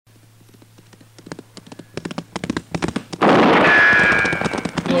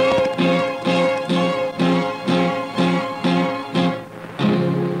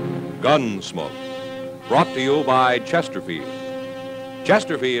Gunsmoke. Brought to you by Chesterfield.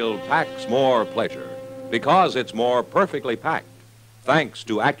 Chesterfield packs more pleasure because it's more perfectly packed, thanks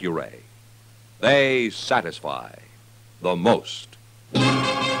to Accuray. They satisfy the most.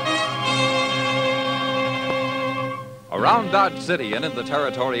 Around Dodge City and in the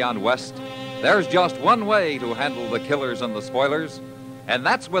territory on West, there's just one way to handle the killers and the spoilers, and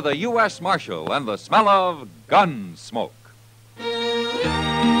that's with a U.S. Marshal and the smell of gun smoke.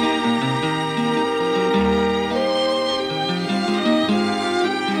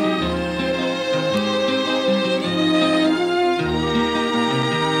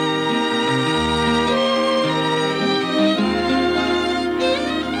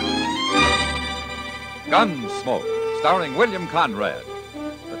 Gunsmoke, starring William Conrad.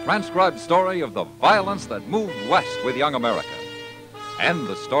 The transcribed story of the violence that moved west with young America. And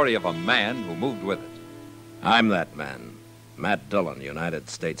the story of a man who moved with it. I'm that man, Matt Dillon, United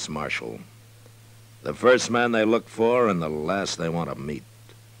States Marshal. The first man they look for and the last they want to meet.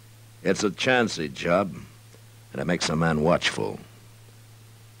 It's a chancy job, and it makes a man watchful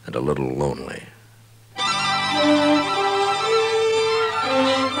and a little lonely.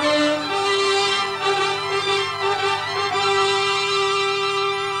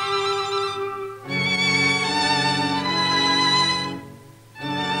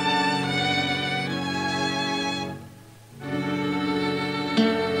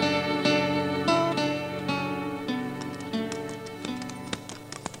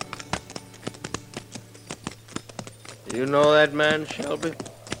 You know that man, Shelby?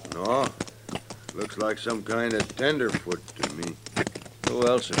 No. Looks like some kind of tenderfoot to me. Who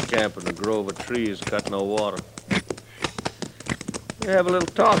else is camping a grove of trees, cut no water? We have a little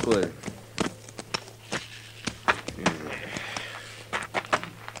talk with him.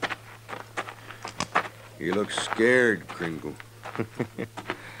 He looks scared, Kringle.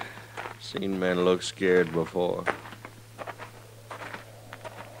 Seen men look scared before.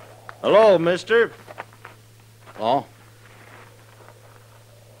 Hello, mister. Oh?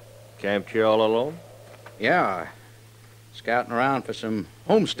 Camped here all alone? Yeah. Scouting around for some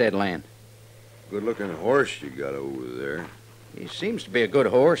homestead land. Good-looking horse you got over there. He seems to be a good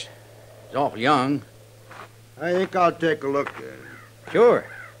horse. He's awful young. I think I'll take a look at him. Sure.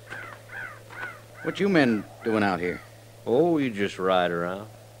 What you men doing out here? Oh, we just ride around.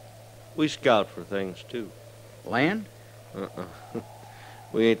 We scout for things, too. Land?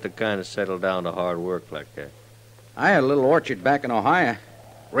 We ain't the kind of settle down to hard work like that. I had a little orchard back in Ohio.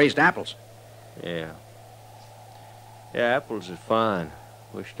 Raised apples. Yeah. Yeah, apples are fine.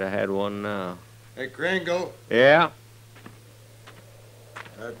 Wished I had one now. Hey, Kringle, Yeah?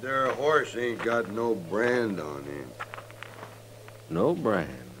 that there horse ain't got no brand on him. No brand.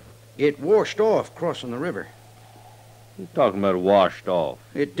 It washed off crossing the river. You talking about washed off?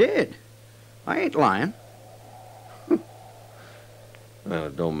 It did. I ain't lying. Well,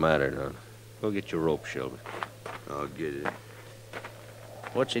 it don't matter none. Go get your rope, Shelby. I'll get it.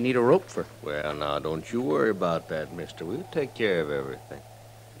 What's he need a rope for? Well, now, don't you worry about that, mister. We'll take care of everything.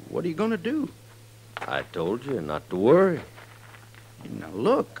 What are you going to do? I told you not to worry. Now,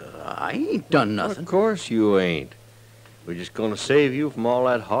 look, I ain't done nothing. Of course you ain't. We're just going to save you from all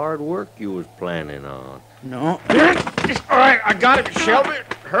that hard work you was planning on. No. All right, I got it, Shelby.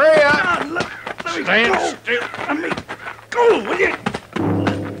 Hurry up. Stand still. Let me go, will you?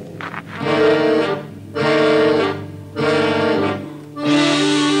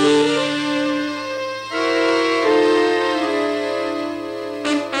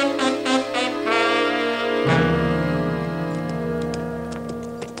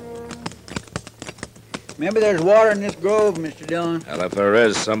 Maybe there's water in this grove, Mr. Dillon. Well, if there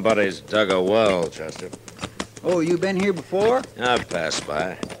is, somebody's dug a well, Chester. Oh, you been here before? I've passed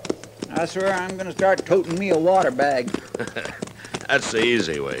by. I swear I'm gonna start toting me a water bag. That's the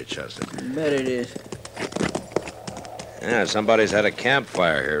easy way, Chester. Bet it is. Yeah, somebody's had a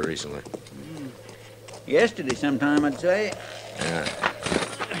campfire here recently. Yesterday sometime, I'd say. Yeah.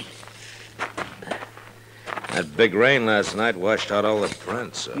 That big rain last night washed out all the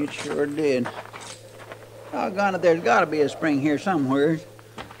prints. It sure did. Doggone it, there's gotta be a spring here somewhere.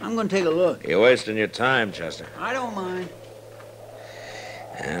 I'm gonna take a look. You're wasting your time, Chester. I don't mind.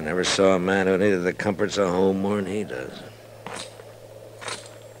 I never saw a man who needed the comforts of home more than he does.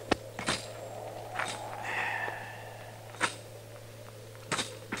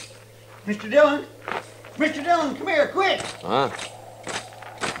 Mr. Dillon! Mr. Dillon, come here, quick! Huh?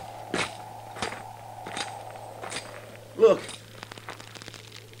 Look.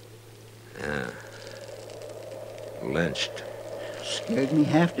 Yeah. Lynched. Scared me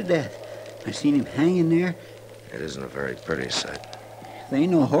half to death. I seen him hanging there. It isn't a very pretty sight. There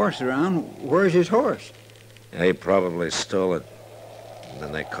ain't no horse around. Where's his horse? Yeah, he probably stole it. And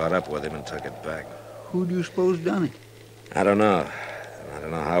then they caught up with him and took it back. Who do you suppose done it? I don't know. I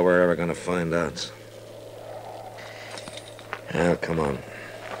don't know how we're ever going to find out. Now, come on.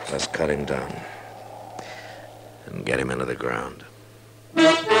 Let's cut him down. And get him into the ground.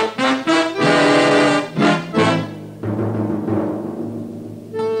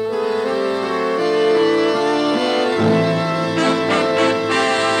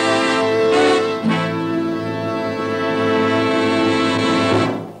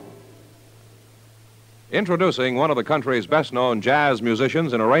 Introducing one of the country's best-known jazz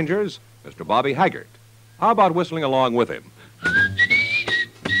musicians and arrangers, Mr. Bobby Haggart. How about whistling along with him?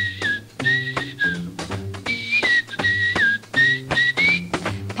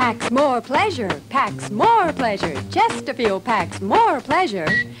 Packs more pleasure, packs more pleasure. Chesterfield packs more pleasure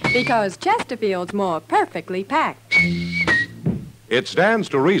because Chesterfield's more perfectly packed. It stands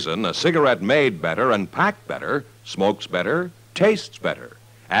to reason a cigarette made better and packed better smokes better, tastes better.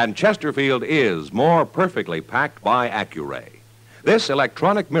 And Chesterfield is more perfectly packed by Accuray. This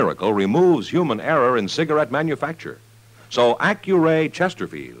electronic miracle removes human error in cigarette manufacture. So Accuray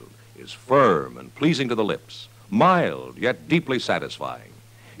Chesterfield is firm and pleasing to the lips, mild yet deeply satisfying.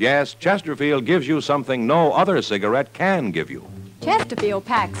 Yes, Chesterfield gives you something no other cigarette can give you. Chesterfield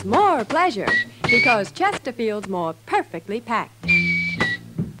packs more pleasure because Chesterfield's more perfectly packed.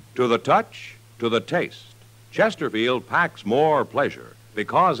 To the touch, to the taste, Chesterfield packs more pleasure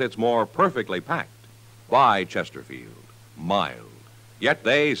because it's more perfectly packed by Chesterfield. Mild, yet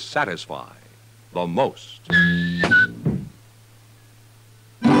they satisfy the most.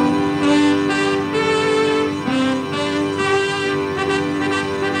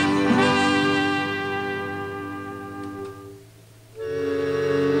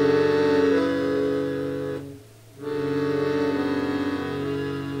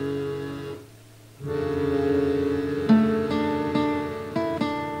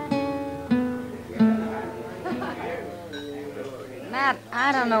 Matt,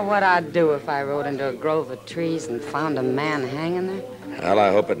 I don't know what I'd do if I rode into a grove of trees and found a man hanging there. Well,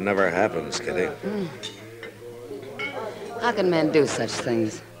 I hope it never happens, Kitty. How can men do such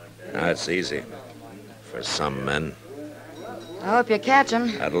things? Now, it's easy. For some men. I hope you catch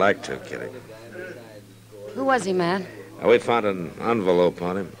him. I'd like to, Kitty. Who was he, Matt? Now, we found an envelope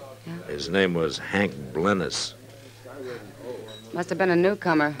on him. Yeah. His name was Hank Blennis. Must have been a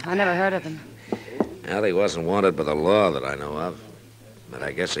newcomer. I never heard of him. Well, he wasn't wanted by the law that I know of. But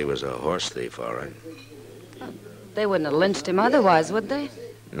I guess he was a horse thief, all right. They wouldn't have lynched him otherwise, would they?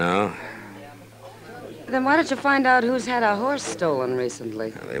 No. Then why don't you find out who's had a horse stolen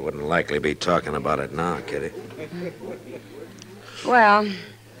recently? Well, they wouldn't likely be talking about it now, Kitty. Well,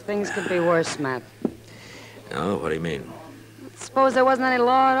 things could be worse, Matt. No, what do you mean? Suppose there wasn't any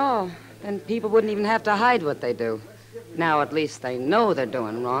law at all. Then people wouldn't even have to hide what they do. Now at least they know they're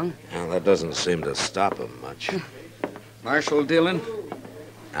doing wrong. Well, that doesn't seem to stop them much. Marshal Dillon?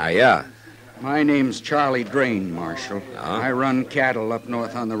 Yeah. My name's Charlie Drain, Marshal. Oh? I run cattle up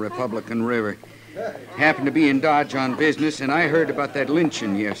north on the Republican River. Happened to be in Dodge on business, and I heard about that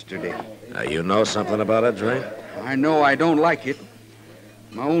lynching yesterday. You know something about it, Drain? I know I don't like it.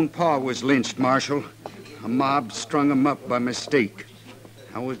 My own pa was lynched, Marshal. A mob strung him up by mistake.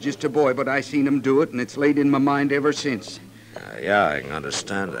 I was just a boy, but I seen him do it, and it's laid in my mind ever since. Yeah, I can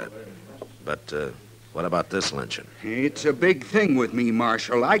understand that. But, what about this lynching? It's a big thing with me,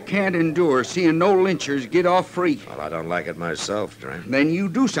 Marshal. I can't endure seeing no lynchers get off free. Well, I don't like it myself, Drain. Then you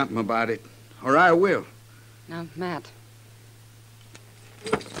do something about it, or I will. Now, Matt.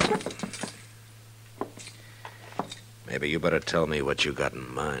 Maybe you better tell me what you got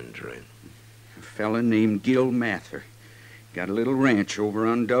in mind, Drain. A fella named Gil Mather. Got a little ranch over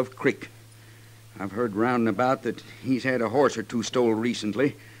on Dove Creek. I've heard round and about that he's had a horse or two stole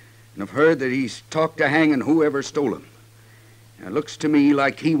recently, and I've heard that he's talked to hanging whoever stole him. Now, it looks to me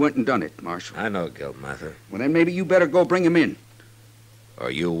like he went and done it, Marshal. I know Gil Mather. Well, then maybe you better go bring him in. Or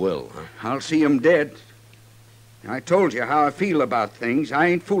you will, huh? I'll see him dead. I told you how I feel about things. I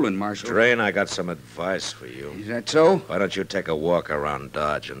ain't fooling, Marshal. Drain, I got some advice for you. Is that so? Why don't you take a walk around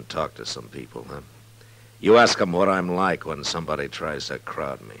Dodge and talk to some people, huh? You ask them what I'm like when somebody tries to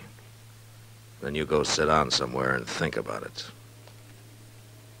crowd me. Then you go sit down somewhere and think about it.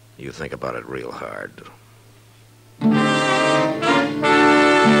 You think about it real hard.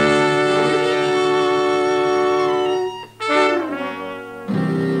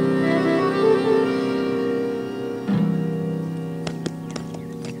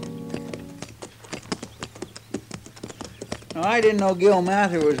 I didn't know Gil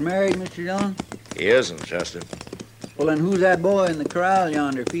Mather was married, Mr. Dillon. He isn't, Chester. Well, then who's that boy in the corral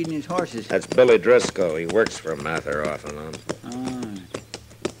yonder feeding his horses? That's Billy Driscoll. He works for Mather off and on. Oh.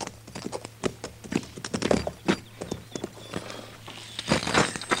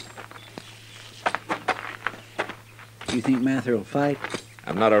 You think Mather will fight?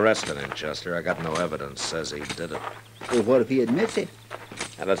 I'm not arresting him, Chester. I got no evidence says he did it. Well, what if he admits it?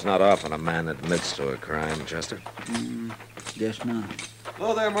 And it's not often a man admits to a crime, Chester. Guess not.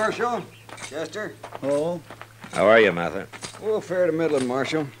 Hello there, Marshal. Chester. Oh? How are you, Mather? Oh, fair to middling,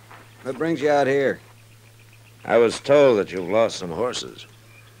 Marshal. What brings you out here? I was told that you've lost some horses.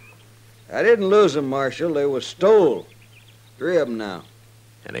 I didn't lose them, Marshal. They was stole. 3 of them now.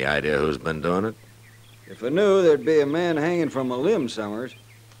 Any idea who's been doing it? If I knew, there'd be a man hanging from a limb somewheres.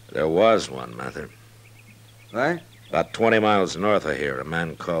 There was one, Mather. Right? About 20 miles north of here, a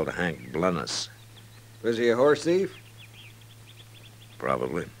man called Hank Blennis. Was he a horse thief?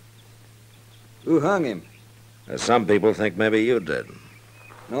 Probably. Who hung him? Some people think maybe you did.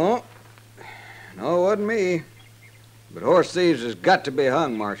 No. No, it wasn't me. But horse thieves has got to be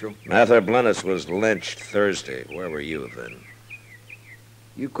hung, Marshal. Mather Blennis was lynched Thursday. Where were you then?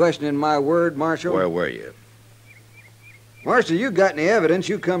 You questioning my word, Marshal? Where were you? Marshal, you got any evidence,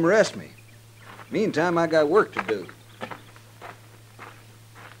 you come arrest me. Meantime, I got work to do.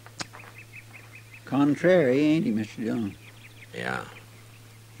 Contrary, ain't he, Mr. Dillon? Yeah.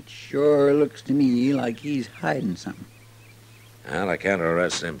 It sure looks to me like he's hiding something. Well, I can't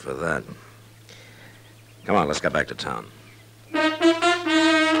arrest him for that. Come on, let's get back to town.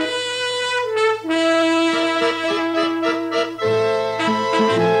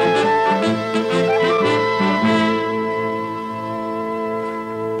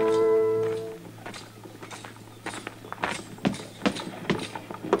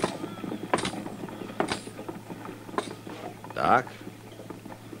 Doc?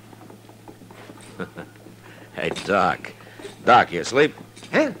 Hey, Doc. Doc, you asleep?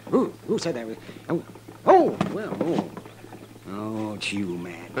 Huh? Who said that? Oh, well, oh, it's you,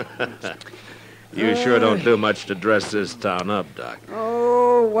 man. You sure don't do much to dress this town up, Doc.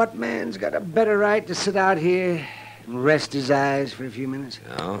 Oh, what man's got a better right to sit out here and rest his eyes for a few minutes?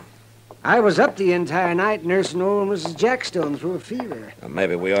 No? I was up the entire night nursing old Mrs. Jackstone through a fever. Well,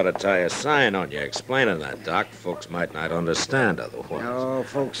 maybe we ought to tie a sign on you explaining that, Doc. Folks might not understand otherwise. Oh,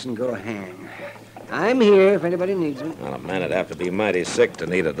 folks can go hang. I'm here if anybody needs me. Well, a man would have to be mighty sick to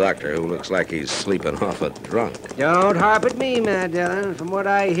need a doctor who looks like he's sleeping off a drunk. Don't harp at me, Mad Dillon. From what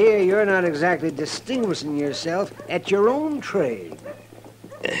I hear, you're not exactly distinguishing yourself at your own trade.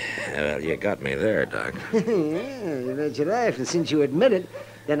 Well, you got me there, Doc. Yeah, you bet your life. And since you admit it,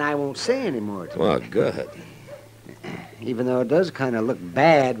 then I won't say any more to you. Well, good. Even though it does kind of look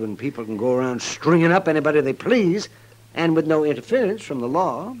bad when people can go around stringing up anybody they please, and with no interference from the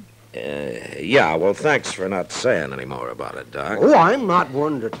law. Yeah, well, thanks for not saying any more about it, Doc. Oh, I'm not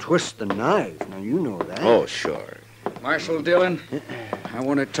one to twist the knife. Now, you know that. Oh, sure. Marshal Dillon, I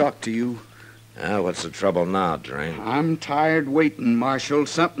want to talk to you. What's the trouble now, Drain? I'm tired waiting, Marshal.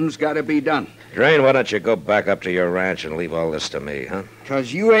 Something's got to be done. Drain, why don't you go back up to your ranch and leave all this to me, huh?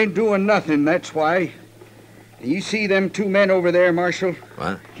 'Cause you ain't doing nothing, that's why. You see them 2 men over there, Marshal?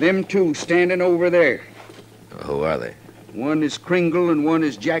 What? Them 2 standing over there. Who are they? One is Kringle and one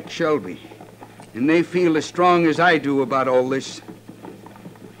is Jack Shelby. And they feel as strong as I do about all this.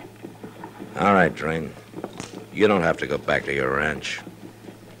 All right, Drain. You don't have to go back to your ranch.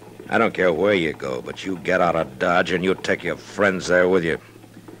 I don't care where you go, but you get out of Dodge and you take your friends there with you.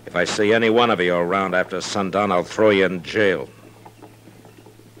 If I see any one of you around after sundown, I'll throw you in jail.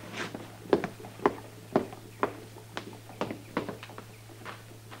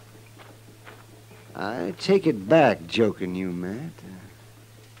 I take it back, joking you, Matt.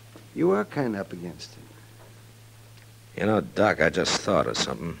 You are kind of up against it. You know, Doc, I just thought of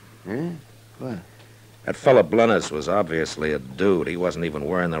something. Huh? What? That fella Blennis was obviously a dude. He wasn't even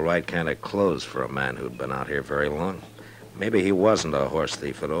wearing the right kind of clothes for a man who'd been out here very long. Maybe he wasn't a horse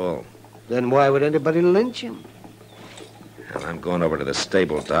thief at all. Then why would anybody lynch him? And I'm going over to the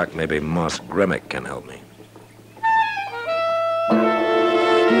stable, Doc. Maybe Moss Grimmick can help me.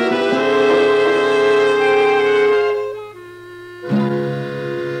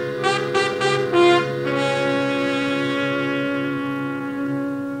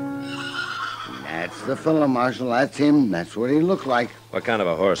 That's the fellow, Marshal. That's him. That's what he looked like. What kind of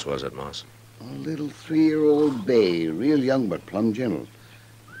a horse was it, Moss? A little 3-year-old bay, real young but plumb gentle.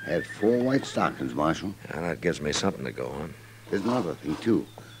 Had 4 white stockings, Marshal. Yeah, that gives me something to go on. There's another thing, too.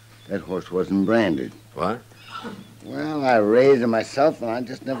 That horse wasn't branded. What? Well, I raised him myself, and I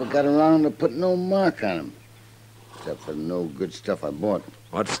just never got around to putting no mark on him. Except for the no good stuff I bought.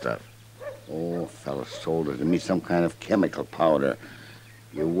 What stuff? Oh, a fella sold it to me, some kind of chemical powder.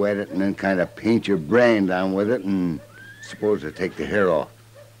 You wet it and then kind of paint your brain down with it and supposed to take the hair off.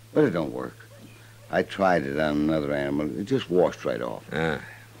 But it don't work. I tried it on another animal. It just washed right off. Ah.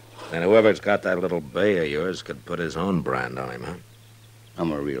 And whoever's got that little bay of yours could put his own brand on him, huh?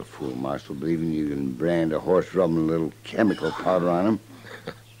 I'm a real fool, Marshal, believing you can brand a horse rubbing a little chemical powder on him.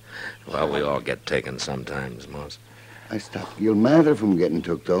 Well, we all get taken sometimes, Moss. I stopped Gil Mather from getting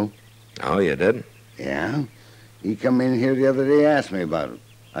took, though. Oh, you did? Yeah. He come in here the other day, asked me about it.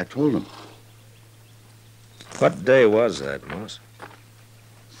 I told him. What day was that, Moss?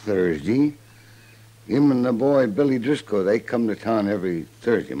 Thursday. Him and the boy, Billy Driscoll, they come to town every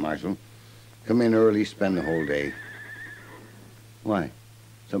Thursday, Marshal. Come in early, spend the whole day. Why?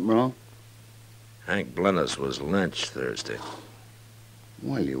 Something wrong? Hank Blennis was lynched Thursday.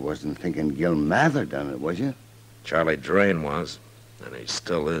 Well, you wasn't thinking Gil Mather done it, was you? Charlie Drain was, and he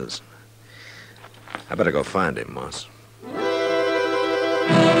still is. I better go find him, Moss.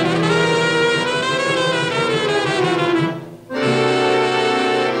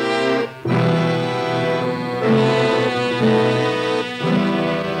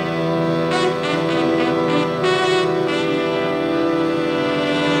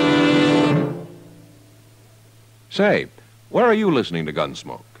 Say, where are you listening to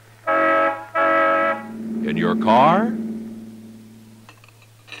Gunsmoke? In your car?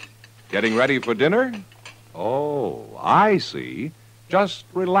 Getting ready for dinner? Oh, I see. Just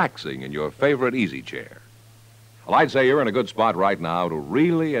relaxing in your favorite easy chair. Well, I'd say you're in a good spot right now to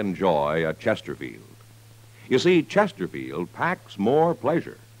really enjoy a Chesterfield. You see, Chesterfield packs more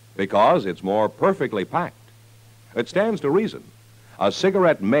pleasure because it's more perfectly packed. It stands to reason. A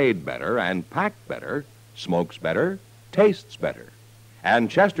cigarette made better and packed better smokes better, tastes better.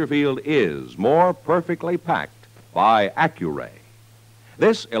 And Chesterfield is more perfectly packed by Accuray.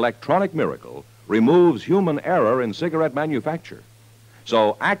 This electronic miracle removes human error in cigarette manufacture.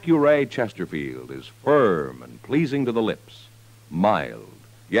 So Accuray Chesterfield is firm and pleasing to the lips, mild,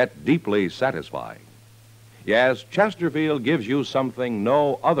 yet deeply satisfying. Yes, Chesterfield gives you something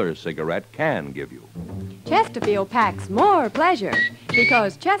no other cigarette can give you. Chesterfield packs more pleasure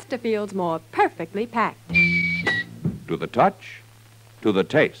because Chesterfield's more perfectly packed. To the touch, to the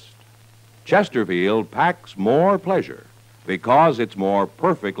taste, Chesterfield packs more pleasure because it's more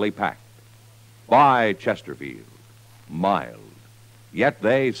perfectly packed. Buy Chesterfield, mild, yet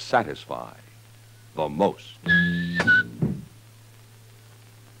they satisfy the most.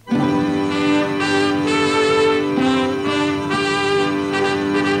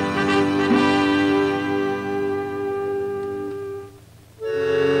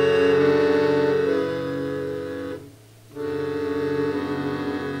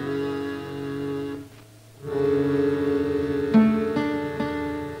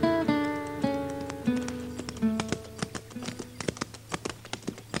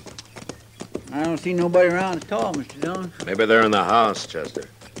 I don't see nobody around at all, Mr. Dillon. Maybe they're in the house, Chester.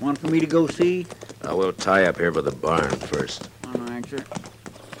 Want for me to go see? We'll tie up here by the barn first. All right, sir.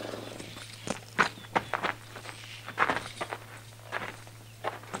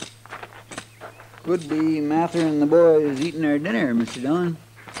 Could be Mather and the boys eating their dinner, Mr. Dillon.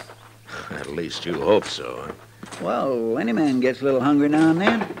 At least you hope so, huh? Well, any man gets a little hungry now and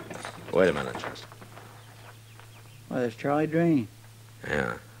then. Wait a minute, Chester. Why, there's Charlie Drain.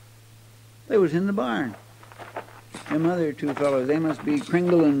 Yeah. They was in the barn. Them other two fellows, they must be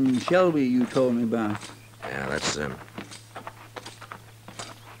Kringle and Shelby you told me about. Yeah, that's them.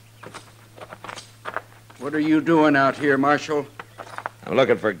 What are you doing out here, Marshal? I'm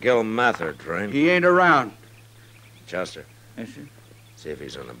looking for Gil Mather, Drain. He ain't around. Chester, Yes, sir. see if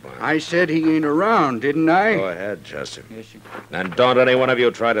he's in the barn. I said he ain't around, didn't I? Go ahead, Chester. Yes, sir. And don't any one of you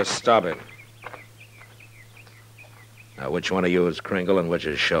try to stop him. Now, which one of you is Kringle and which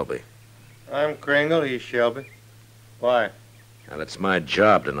is Shelby? I'm Kringle, he's Shelby. Why? And it's my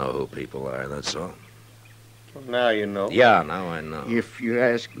job to know who people are, that's all. Well, now you know. Yeah, now I know. If you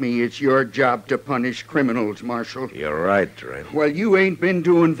ask me, it's your job to punish criminals, Marshal. You're right, Drain. Well, you ain't been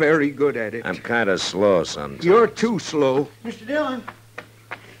doing very good at it. I'm kind of slow sometimes. You're too slow. Mr. Dillon.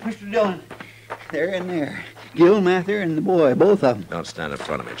 Mr. Dillon. They're in there. Gil Mather and the boy, both of them. Don't stand in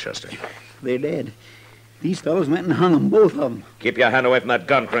front of me, Chester. They're dead. These fellows went and hung them, both of them. Keep your hand away from that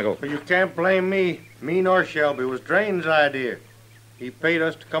gun, Kringle. But you can't blame me. Me nor Shelby. It was Drain's idea. He paid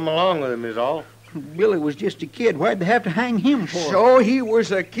us to come along with him, is all. Billy was just a kid. Why'd they have to hang him for? So he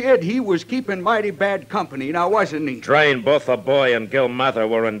was a kid. He was keeping mighty bad company, now wasn't he? Drain, both the boy and Gil Mather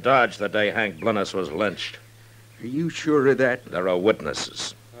were in Dodge the day Hank Blennis was lynched. Are you sure of that? There are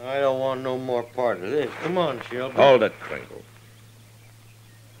witnesses. I don't want no more part of this. Come on, Shelby. Hold it, Kringle.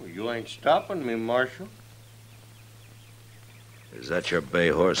 Well, you ain't stopping me, Marshal. Is that your bay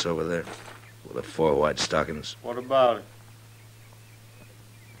horse over there? With the 4 white stockings? What about it?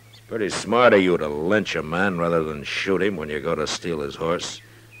 It's pretty smart of you to lynch a man rather than shoot him when you go to steal his horse.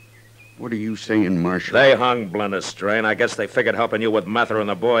 What are you saying, Marshal? They hung Blenner Strain. I guess they figured helping you with Mather and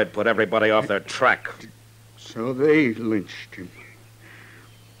the boy would put everybody off their track. So they lynched him.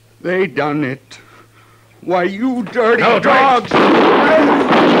 They done it. Why, you dirty dogs!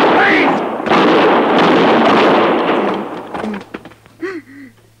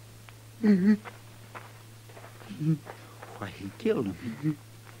 Why, he killed him.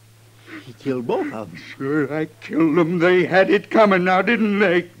 He killed both of them. Sure, I killed them. They had it coming now, didn't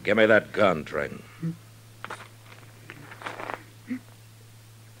they? Give me that gun, Train.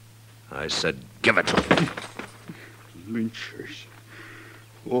 I said give it to me. Lynchers.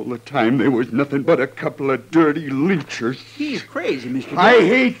 All the time there was nothing but a couple of dirty lynchers. He's crazy, Mr. I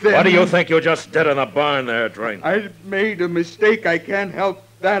hate them. What do you think you just did in the barn there, Train? I made a mistake. I can't help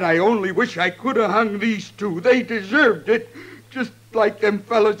that. I only wish I could have hung these two. They deserved it. Just like them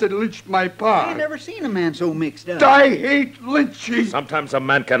fellas that lynched my pa. I ain't never seen a man so mixed up. I hate lynching. Sometimes a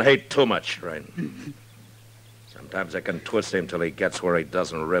man can hate too much, Train. Sometimes it can twist him till he gets where he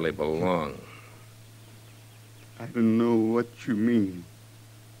doesn't really belong. I don't know what you mean.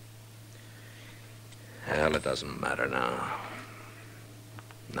 Hell, it doesn't matter now.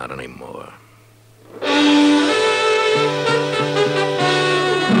 Not anymore.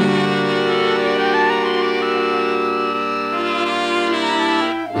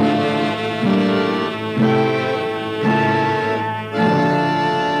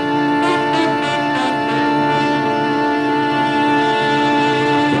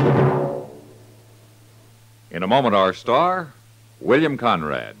 In a moment, our star, William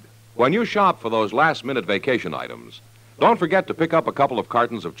Conrad. When you shop for those last-minute vacation items, don't forget to pick up a couple of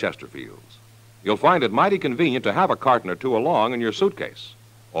cartons of Chesterfields. You'll find it mighty convenient to have a carton or two along in your suitcase.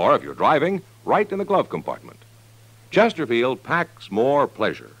 Or, if you're driving, right in the glove compartment. Chesterfield packs more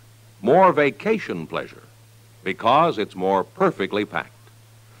pleasure, more vacation pleasure, because it's more perfectly packed.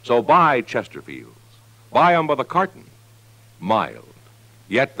 So buy Chesterfields. Buy 'em by the carton. Mild,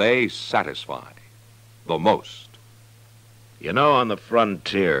 yet they satisfy the most. You know, on the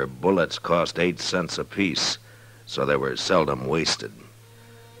frontier, bullets cost 8 cents apiece, so they were seldom wasted.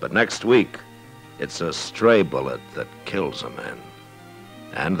 But next week, it's a stray bullet that kills a man.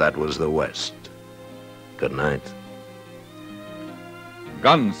 And that was the West. Good night.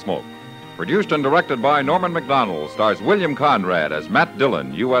 Gunsmoke. Produced and directed by Norman MacDonald, stars William Conrad as Matt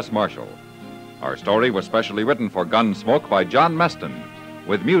Dillon, U.S. Marshal. Our story was specially written for Gunsmoke by John Meston,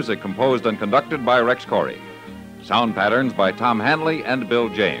 with music composed and conducted by Rex Corey. Sound patterns by Tom Hanley and Bill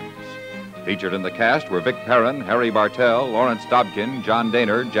James. Featured in the cast were Vic Perrin, Harry Bartell, Lawrence Dobkin, John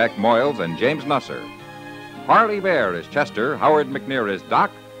Daynard, Jack Moyles, and James Nusser. Harley Bear is Chester, Howard McNear is Doc,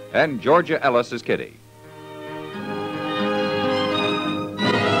 and Georgia Ellis is Kitty.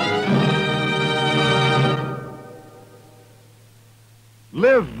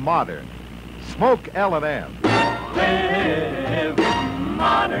 Live modern. Smoke L&M. Live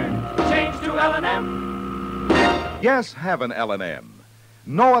modern. Change to L&M. Yes, have an L&M.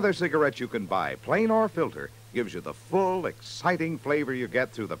 No other cigarette you can buy, plain or filter, gives you the full, exciting flavor you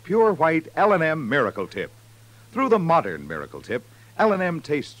get through the pure white L&M Miracle Tip. Through the modern Miracle Tip, L&M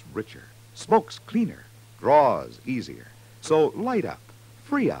tastes richer, smokes cleaner, draws easier. So light up,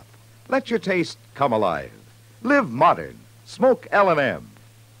 free up, let your taste come alive. Live modern. Smoke L&M.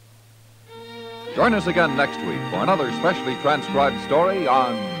 Join us again next week for another specially transcribed story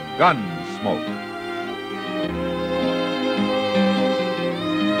on Gunsmoke.